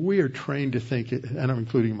because we are trained to think, and I'm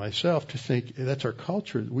including myself, to think that's our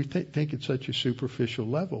culture. We think it's such a superficial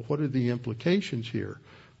level. What are the implications here?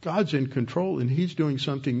 God's in control, and he's doing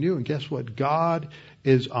something new. And guess what? God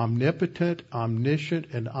is omnipotent, omniscient,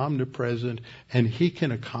 and omnipresent, and he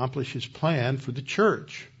can accomplish his plan for the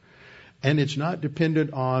church. And it's not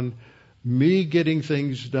dependent on me getting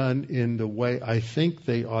things done in the way I think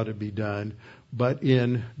they ought to be done, but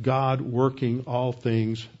in God working all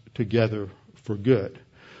things together for good.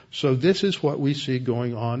 So this is what we see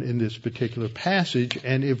going on in this particular passage.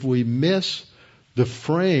 And if we miss the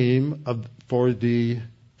frame for the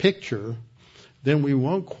picture, then we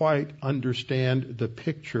won't quite understand the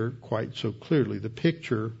picture quite so clearly. The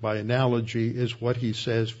picture, by analogy, is what he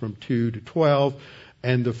says from 2 to 12,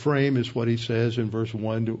 and the frame is what he says in verse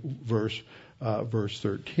 1 to verse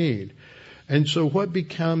 13. And so what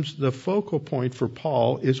becomes the focal point for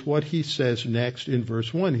Paul is what he says next in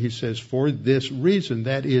verse 1. He says, for this reason,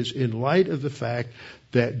 that is, in light of the fact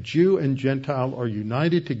that Jew and Gentile are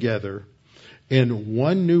united together in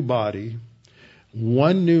one new body,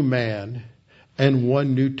 one new man, and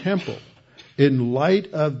one new temple. In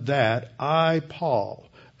light of that, I, Paul.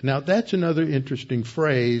 Now that's another interesting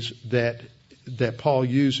phrase that Paul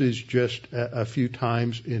uses just a few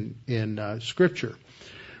times in Scripture.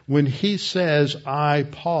 When he says, I,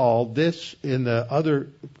 Paul, this in the other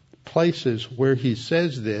places where he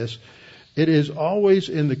says this, it is always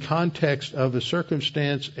in the context of a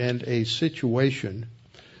circumstance and a situation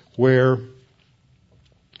where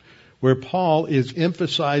Paul is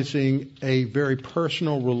emphasizing a very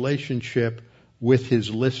personal relationship with his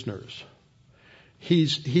listeners.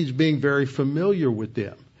 He's being very familiar with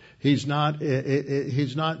them. He's not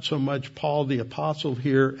so much Paul the apostle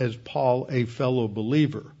here as Paul a fellow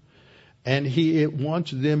believer. And he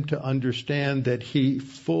wants them to understand that he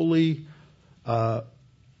fully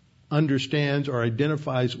understands or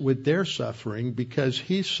identifies with their suffering because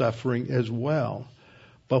he's suffering as well.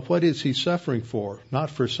 But what is he suffering for?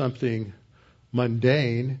 Not for something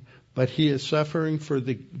mundane, but he is suffering for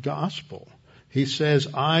the gospel. He says,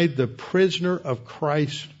 I, the prisoner of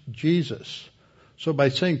Christ Jesus. So by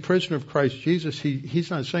saying prisoner of Christ Jesus,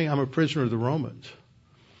 he's not saying I'm a prisoner of the Romans.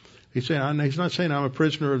 He's not saying I'm a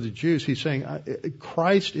prisoner of the Jews. He's saying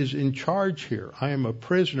Christ is in charge here. I am a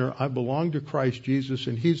prisoner. I belong to Christ Jesus,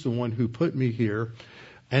 and he's the one who put me here.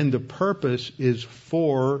 And the purpose is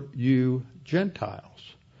for you Gentiles.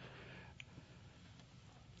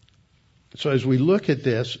 So as we look at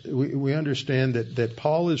this, we understand that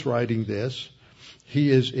Paul is writing this. He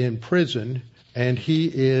is in prison, and he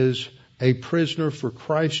is a prisoner for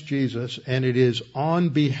Christ Jesus, and it is on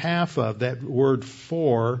behalf of, that word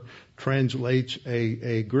for translates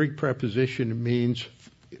a Greek preposition. It means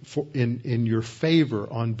in your favor,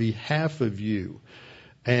 on behalf of you.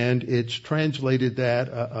 And it's translated that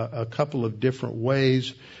a couple of different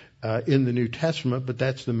ways in the New Testament, but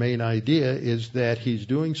that's the main idea, is that he's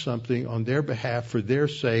doing something on their behalf for their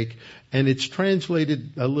sake, and it's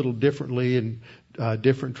translated a little differently in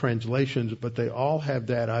different translations, but they all have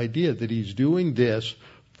that idea that he's doing this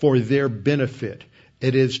for their benefit.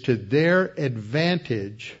 It is to their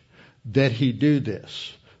advantage that he do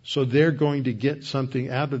this. So they're going to get something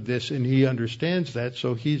out of this, and he understands that,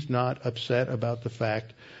 so he's not upset about the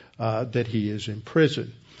fact that he is in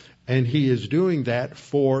prison. And he is doing that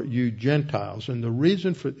for you Gentiles. And the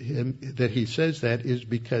reason for him that he says that is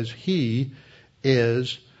because he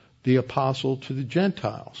is the apostle to the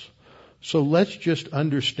Gentiles. So let's just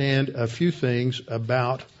understand a few things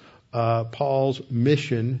about Paul's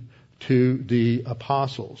mission to the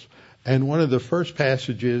apostles. And one of the first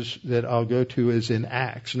passages that I'll go to is in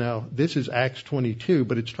Acts. Now, this is Acts 22,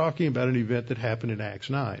 but it's talking about an event that happened in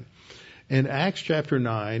Acts 9. In Acts chapter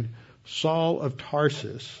 9, Saul of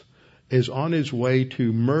Tarsus is on his way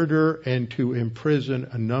to murder and to imprison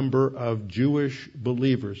a number of Jewish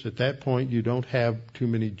believers. At that point, you don't have too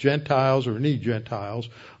many Gentiles or any Gentiles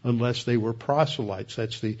unless they were proselytes.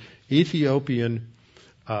 That's the Ethiopian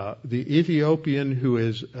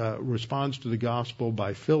who responds to the gospel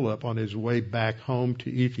by Philip on his way back home to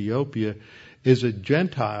Ethiopia is a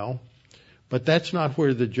Gentile, but that's not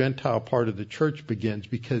where the Gentile part of the church begins,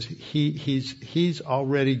 because he's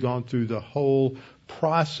already gone through the whole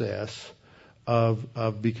process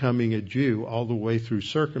of becoming a Jew all the way through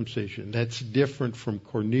circumcision. That's different from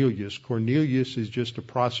Cornelius. Cornelius is just a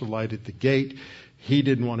proselyte at the gate. He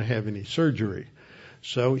didn't want to have any surgery.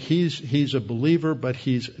 So he's a believer, but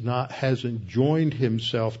hasn't joined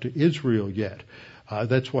himself to Israel yet.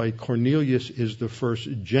 That's why Cornelius is the first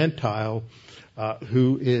Gentile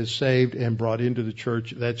who is saved and brought into the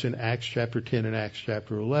church. That's in Acts chapter 10 and Acts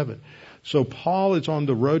chapter 11. So Paul is on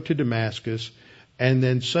the road to Damascus, and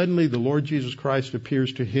then suddenly the Lord Jesus Christ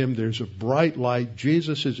appears to him. There's a bright light.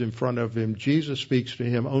 Jesus is in front of him. Jesus speaks to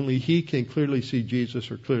him. Only he can clearly see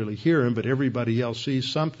Jesus or clearly hear him, but everybody else sees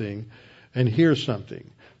something and hears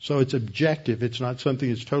something. So it's objective. It's not something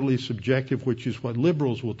that's totally subjective, which is what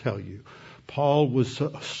liberals will tell you. Paul was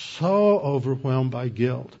so overwhelmed by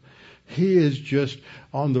guilt. He is just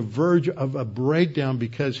on the verge of a breakdown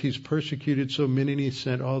because he's persecuted so many, and he's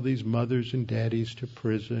sent all these mothers and daddies to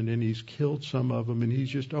prison, and he's killed some of them, and he's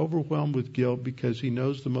just overwhelmed with guilt because he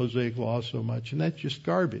knows the Mosaic Law so much, and that's just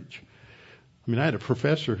garbage. I mean, I had a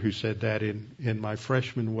professor who said that in my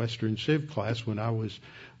freshman Western Civ class when I was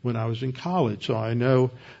in college. So I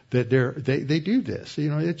know that they do this. You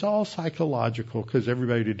know, it's all psychological because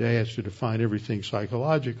everybody today has to define everything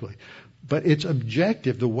psychologically. But it's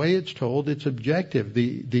objective. The way it's told, it's objective.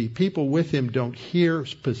 The people with him don't hear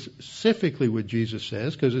specifically what Jesus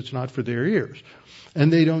says because it's not for their ears.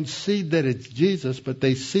 And they don't see that it's Jesus, but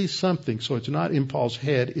they see something. So it's not in Paul's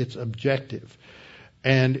head, it's objective.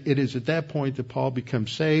 And it is at that point that Paul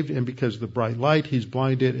becomes saved, and because of the bright light, he's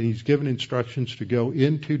blinded, and he's given instructions to go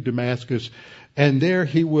into Damascus. And there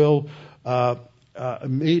he will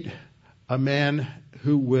meet a man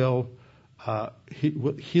who will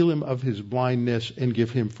heal him of his blindness and give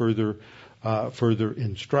him further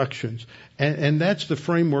instructions. And that's the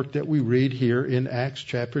framework that we read here in Acts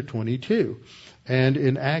chapter 22. And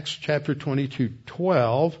in Acts chapter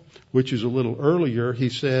 22:12, which is a little earlier, he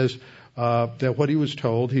says that what he was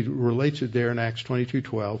told, he relates it there in Acts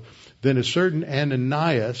 22:12. Then a certain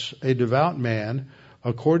Ananias, a devout man,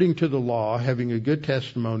 according to the law, having a good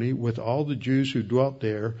testimony with all the Jews who dwelt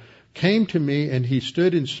there, came to me, and he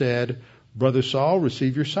stood and said, Brother Saul,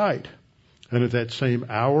 receive your sight. And at that same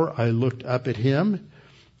hour I looked up at him.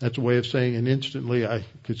 That's a way of saying, and instantly I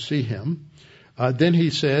could see him. Then he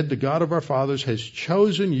said, the God of our fathers has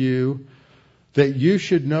chosen you that you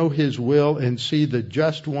should know his will and see the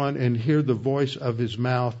just one and hear the voice of his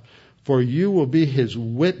mouth. For you will be his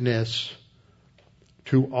witness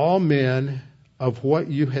to all men of what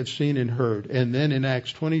you have seen and heard. And then in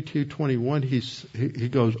Acts 22:21, he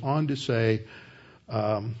goes on to say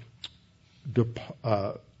that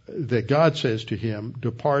God says to him,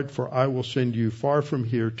 depart, for I will send you far from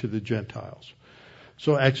here to the Gentiles.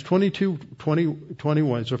 So Acts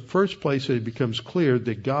 22:21 is the first place that it becomes clear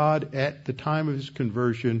that God, at the time of his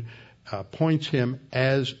conversion, appoints him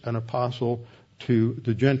as an apostle to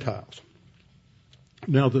the Gentiles.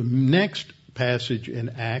 Now the next passage in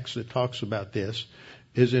Acts that talks about this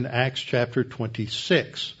is in Acts chapter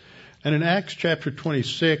 26. And in Acts chapter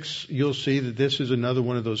 26, you'll see that this is another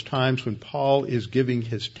one of those times when Paul is giving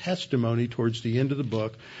his testimony towards the end of the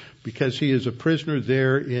book, because he is a prisoner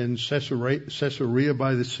there in Caesarea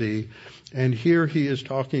by the sea. And here he is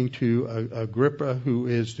talking to Agrippa, who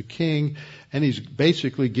is the king, and he's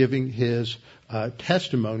basically giving his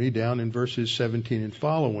testimony down in verses 17 and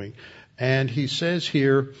following. And he says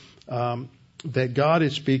here that God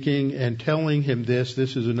is speaking and telling him this.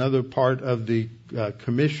 This is another part of the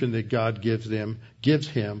commission that God gives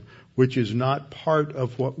him, which is not part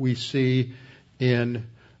of what we see in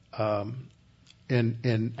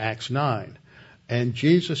Acts 9. And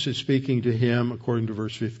Jesus is speaking to him, according to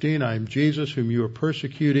verse 15, I am Jesus whom you are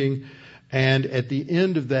persecuting. And at the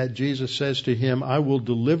end of that, Jesus says to him, I will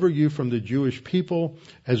deliver you from the Jewish people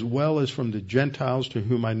as well as from the Gentiles to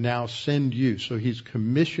whom I now send you. So he's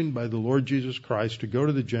commissioned by the Lord Jesus Christ to go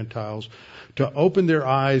to the Gentiles, to open their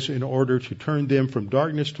eyes in order to turn them from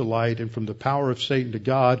darkness to light and from the power of Satan to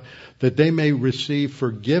God, that they may receive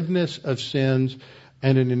forgiveness of sins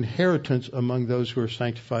and an inheritance among those who are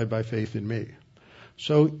sanctified by faith in me.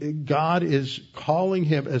 So God is calling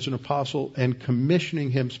him as an apostle and commissioning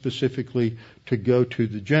him specifically to go to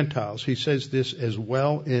the Gentiles. He says this as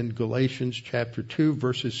well in Galatians chapter 2,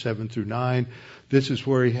 verses 7 through 9. This is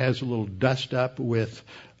where he has a little dust up with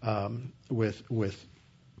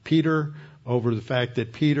Peter over the fact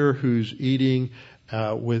that Peter, who's eating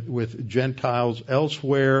with Gentiles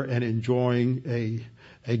elsewhere and enjoying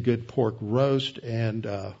a good pork roast and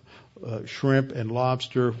shrimp and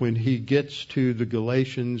lobster, when he gets to the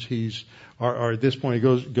Galatians, or at this point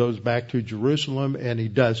he goes back to Jerusalem, and he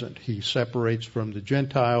doesn't. He separates from the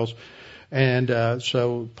Gentiles. And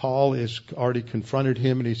so Paul has already confronted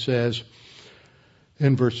him, and he says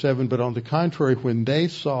in verse 7, but on the contrary, when they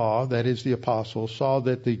saw, that is the apostles, saw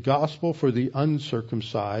that the gospel for the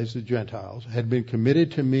uncircumcised, the Gentiles, had been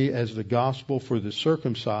committed to me as the gospel for the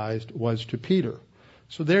circumcised was to Peter.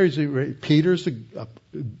 So there is Peter's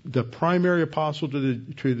the primary apostle to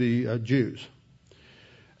the Jews,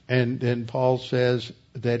 and then Paul says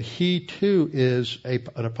that he too is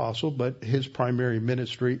an apostle, but his primary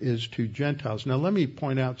ministry is to Gentiles. Now let me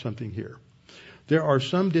point out something here. There are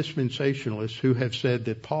some dispensationalists who have said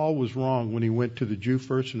that Paul was wrong when he went to the Jew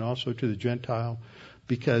first and also to the Gentile,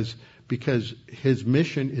 because his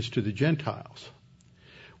mission is to the Gentiles.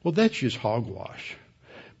 Well, that's just hogwash,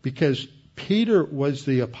 because Peter was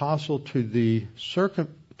the apostle to the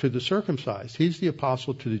circumcised. He's the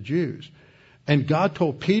apostle to the Jews. And God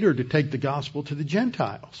told Peter to take the gospel to the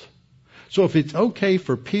Gentiles. So if it's okay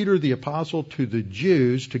for Peter, the apostle to the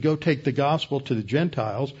Jews, to go take the gospel to the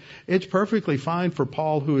Gentiles, it's perfectly fine for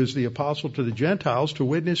Paul, who is the apostle to the Gentiles, to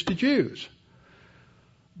witness to Jews.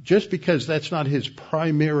 Just because that's not his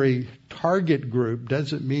primary target group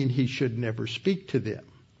doesn't mean he should never speak to them.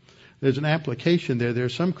 There's an application there. There are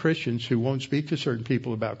some Christians who won't speak to certain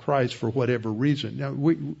people about Christ for whatever reason. Now,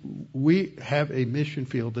 we have a mission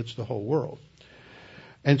field that's the whole world.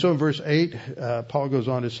 And so in verse 8, Paul goes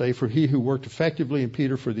on to say, for he who worked effectively in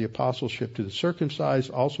Peter for the apostleship to the circumcised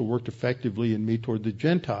also worked effectively in me toward the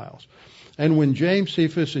Gentiles. And when James,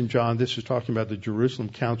 Cephas, and John, this is talking about the Jerusalem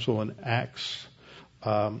council in Acts,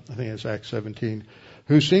 I think it's Acts 17,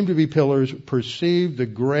 who seemed to be pillars, perceived the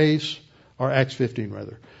grace, or Acts 15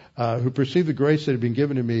 rather, who perceived the grace that had been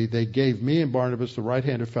given to me, they gave me and Barnabas the right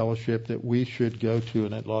hand of fellowship that we should go to,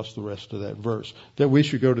 and I lost the rest of that verse, that we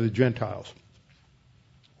should go to the Gentiles.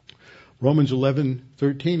 Romans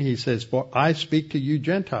 11:13, he says, for I speak to you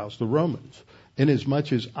Gentiles, the Romans,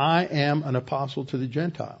 inasmuch as I am an apostle to the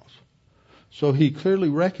Gentiles. So he clearly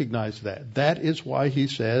recognized that. That is why he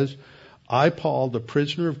says, I, Paul, the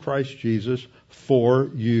prisoner of Christ Jesus,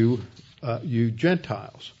 for you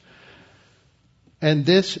Gentiles. And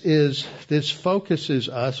this focuses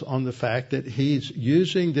us on the fact that he's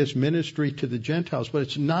using this ministry to the Gentiles, but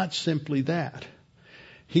it's not simply that.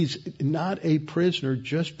 He's not a prisoner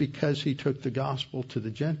just because he took the gospel to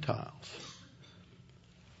the Gentiles.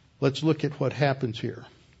 Let's look at what happens here.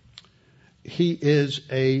 He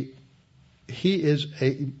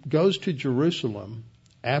goes to Jerusalem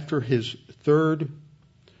after his third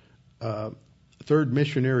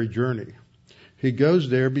missionary journey. He goes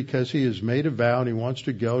there because he has made a vow and he wants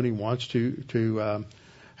to go and he wants to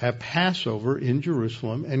have Passover in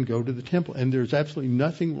Jerusalem and go to the temple. And there's absolutely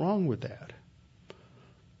nothing wrong with that,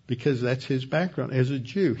 because that's his background as a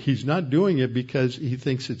Jew. He's not doing it because he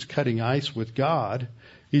thinks it's cutting ice with God.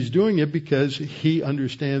 He's doing it because he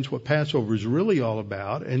understands what Passover is really all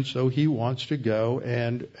about, and so he wants to go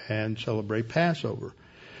and celebrate Passover.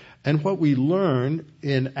 And what we learn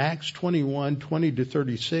in Acts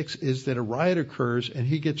 21:20-36 is that a riot occurs and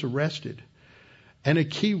he gets arrested. And a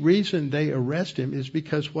key reason they arrest him is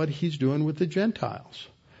because what he's doing with the Gentiles.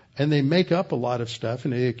 And they make up a lot of stuff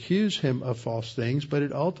and they accuse him of false things, but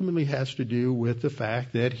it ultimately has to do with the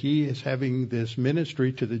fact that he is having this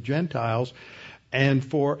ministry to the Gentiles. And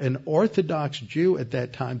for an Orthodox Jew at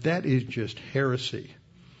that time, that is just heresy.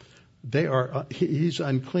 He's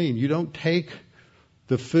unclean. You don't take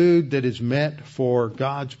the food that is meant for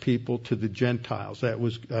God's people to the Gentiles. That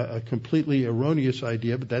was a completely erroneous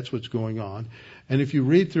idea, but that's what's going on. And if you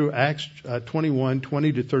read through Acts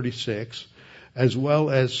 21:20-36, as well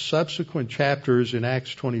as subsequent chapters in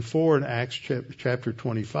Acts 24 and Acts chapter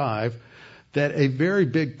 25, that a very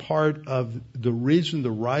big part of the reason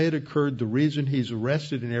the riot occurred, the reason he's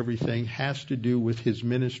arrested and everything, has to do with his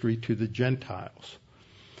ministry to the Gentiles.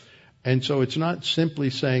 And so it's not simply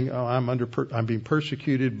saying, oh, I'm being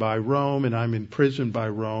persecuted by Rome and I'm in prison by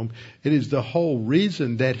Rome. It is the whole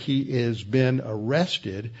reason that he has been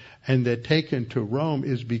arrested and that taken to Rome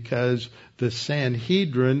is because the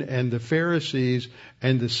Sanhedrin and the Pharisees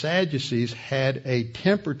and the Sadducees had a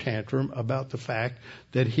temper tantrum about the fact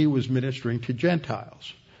that he was ministering to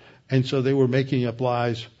Gentiles. And so they were making up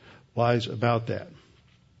lies about that.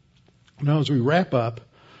 Now, as we wrap up,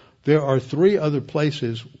 there are three other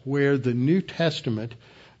places where the New Testament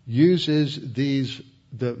uses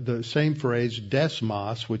the same phrase,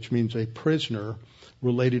 desmos, which means a prisoner,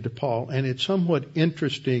 related to Paul, and it's somewhat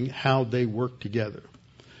interesting how they work together.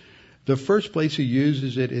 The first place he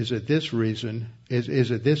uses it is at this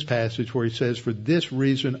passage where he says, "For this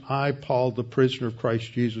reason I, Paul, the prisoner of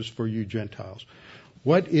Christ Jesus, for you Gentiles."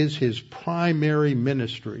 What is his primary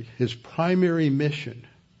ministry, his primary mission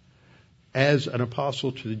as an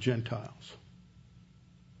apostle to the Gentiles?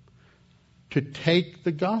 To take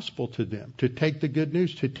the gospel to them, to take the good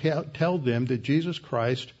news, to tell them that Jesus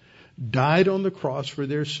Christ died on the cross for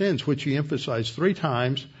their sins, which he emphasized 3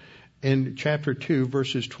 times in chapter 2,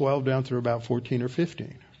 verses 12 down through about 14 or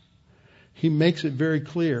 15. He makes it very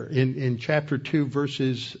clear in chapter 2,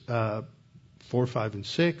 verses 4, 5, and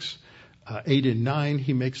 6, 8 and 9,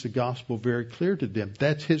 he makes the gospel very clear to them.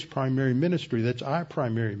 That's his primary ministry. That's our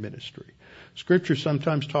primary ministry. Scripture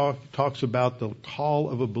sometimes talks about the call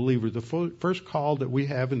of a believer. The first call that we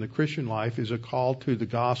have in the Christian life is a call to the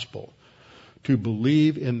gospel, to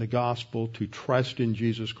believe in the gospel, to trust in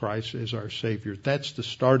Jesus Christ as our Savior. That's the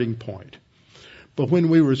starting point. But when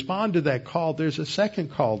we respond to that call, there's a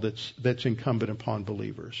second call that's incumbent upon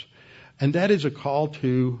believers. And that is a call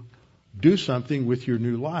to do something with your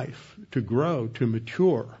new life, to grow, to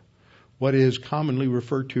mature, what is commonly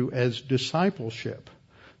referred to as discipleship.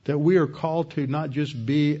 That we are called to not just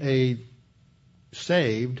be a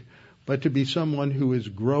saved, but to be someone who is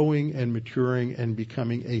growing and maturing and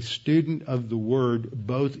becoming a student of the Word,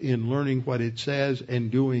 both in learning what it says and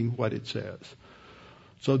doing what it says.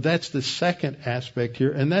 So that's the second aspect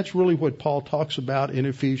here, and that's really what Paul talks about in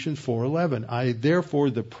Ephesians 4:11. I, therefore,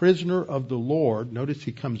 the prisoner of the Lord, notice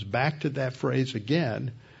he comes back to that phrase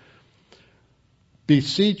again,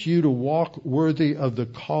 beseech you to walk worthy of the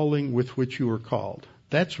calling with which you are called.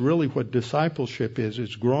 That's really what discipleship is.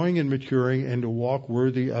 It's growing and maturing and to walk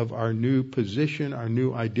worthy of our new position, our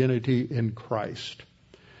new identity in Christ.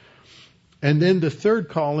 And then the third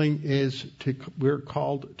calling is we're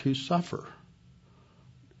called to suffer.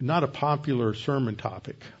 Not a popular sermon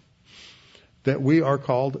topic. That we are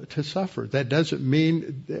called to suffer. That doesn't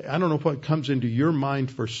mean, I don't know what comes into your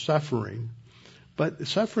mind for suffering, but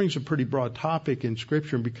suffering is a pretty broad topic in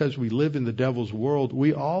Scripture, and because we live in the devil's world,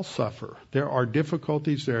 we all suffer. There are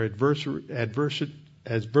difficulties, there are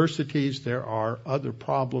adversities, there are other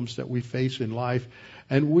problems that we face in life,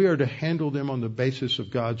 and we are to handle them on the basis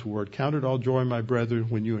of God's Word. Count it all joy, my brethren,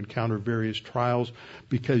 when you encounter various trials,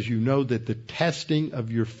 because you know that the testing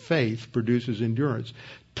of your faith produces endurance.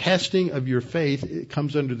 Testing of your faith, it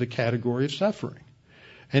comes under the category of suffering.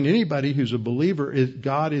 And anybody who's a believer,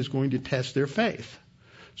 God is going to test their faith.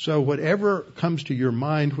 So whatever comes to your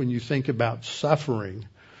mind when you think about suffering,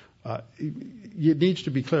 it needs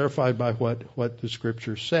to be clarified by what the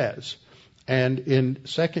Scripture says. And in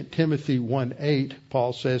 2 Timothy 1:8,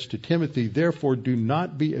 Paul says to Timothy, "Therefore do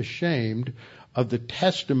not be ashamed of the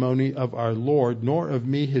testimony of our Lord, nor of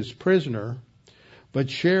me his prisoner, but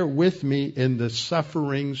share with me in the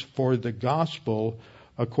sufferings for the gospel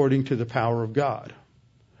according to the power of God."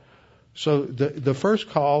 So the first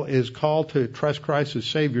call is call to trust Christ as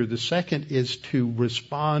Savior. The second is to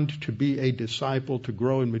respond, to be a disciple, to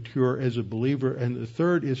grow and mature as a believer. And the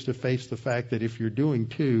third is to face the fact that if you're doing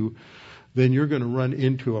two, then you're going to run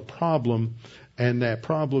into a problem. And that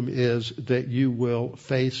problem is that you will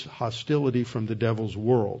face hostility from the devil's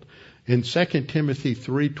world. In 2 Timothy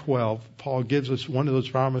 3:12, Paul gives us one of those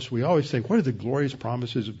promises. We always think, what are the glorious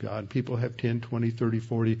promises of God? People have 10, 20, 30,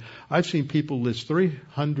 40. I've seen people list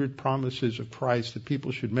 300 promises of Christ that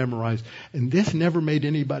people should memorize, and this never made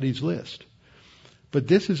anybody's list. But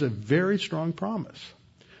this is a very strong promise.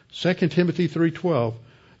 2 Timothy 3:12,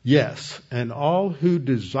 yes, and all who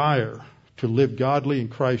desire to live godly in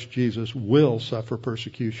Christ Jesus will suffer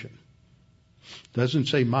persecution. Doesn't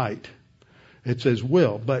say might. It says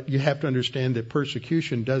will, but you have to understand that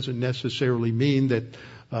persecution doesn't necessarily mean that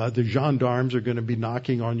the gendarmes are going to be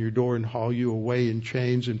knocking on your door and haul you away in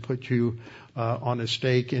chains and put you on a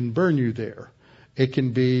stake and burn you there. It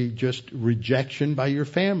can be just rejection by your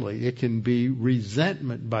family. It can be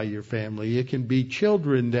resentment by your family. It can be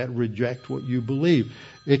children that reject what you believe.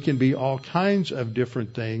 It can be all kinds of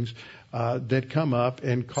different things that come up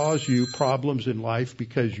and cause you problems in life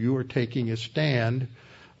because you are taking a stand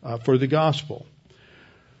for the gospel.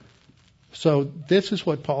 So this is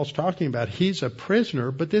what Paul's talking about. He's a prisoner,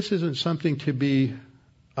 but this isn't something to be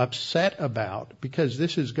upset about, because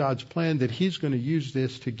this is God's plan that he's going to use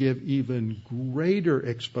this to give even greater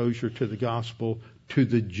exposure to the gospel to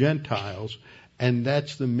the Gentiles, and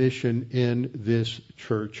that's the mission in this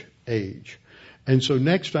church age. And so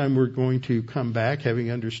next time we're going to come back, having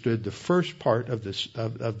understood the first part of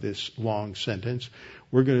this long sentence,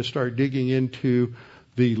 we're going to start digging into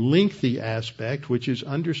the lengthy aspect, which is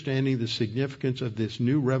understanding the significance of this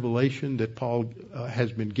new revelation that Paul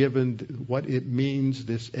has been given, what it means,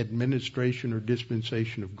 this administration or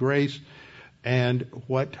dispensation of grace, and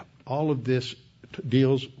what all of this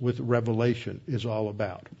deals with revelation is all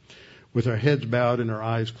about. With our heads bowed and our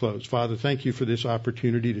eyes closed. Father, thank you for this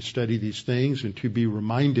opportunity to study these things and to be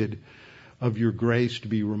reminded of your grace, to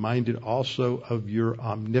be reminded also of your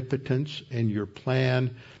omnipotence and your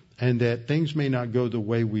plan, and that things may not go the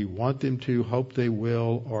way we want them to, hope they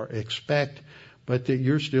will, or expect, but that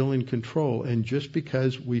you're still in control. And just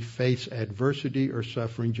because we face adversity or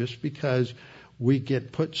suffering, just because we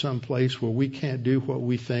get put someplace where we can't do what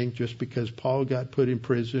we think, just because Paul got put in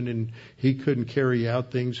prison and he couldn't carry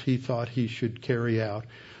out things he thought he should carry out,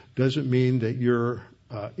 doesn't mean that you're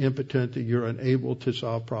impotent, that you're unable to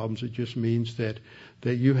solve problems. It just means that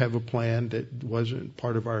you have a plan that wasn't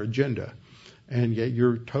part of our agenda. And yet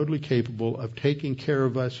you're totally capable of taking care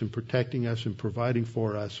of us and protecting us and providing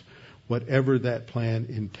for us whatever that plan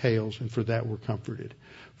entails, and for that we're comforted.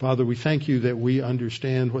 Father, we thank you that we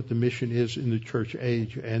understand what the mission is in the church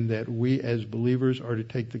age, and that we as believers are to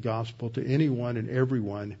take the gospel to anyone and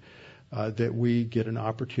everyone that we get an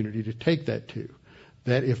opportunity to take that to.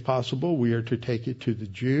 That if possible, we are to take it to the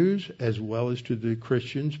Jews as well as to the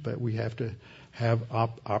Christians, but we have to have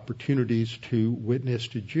opportunities to witness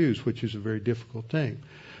to Jews, which is a very difficult thing.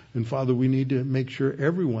 And Father, we need to make sure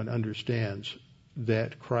everyone understands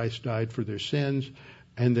that Christ died for their sins,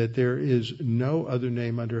 and that there is no other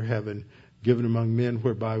name under heaven given among men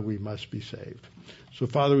whereby we must be saved. So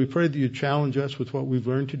Father, we pray that you challenge us with what we've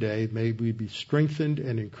learned today. May we be strengthened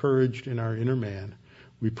and encouraged in our inner man.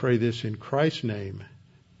 We pray this in Christ's name.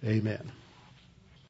 Amen.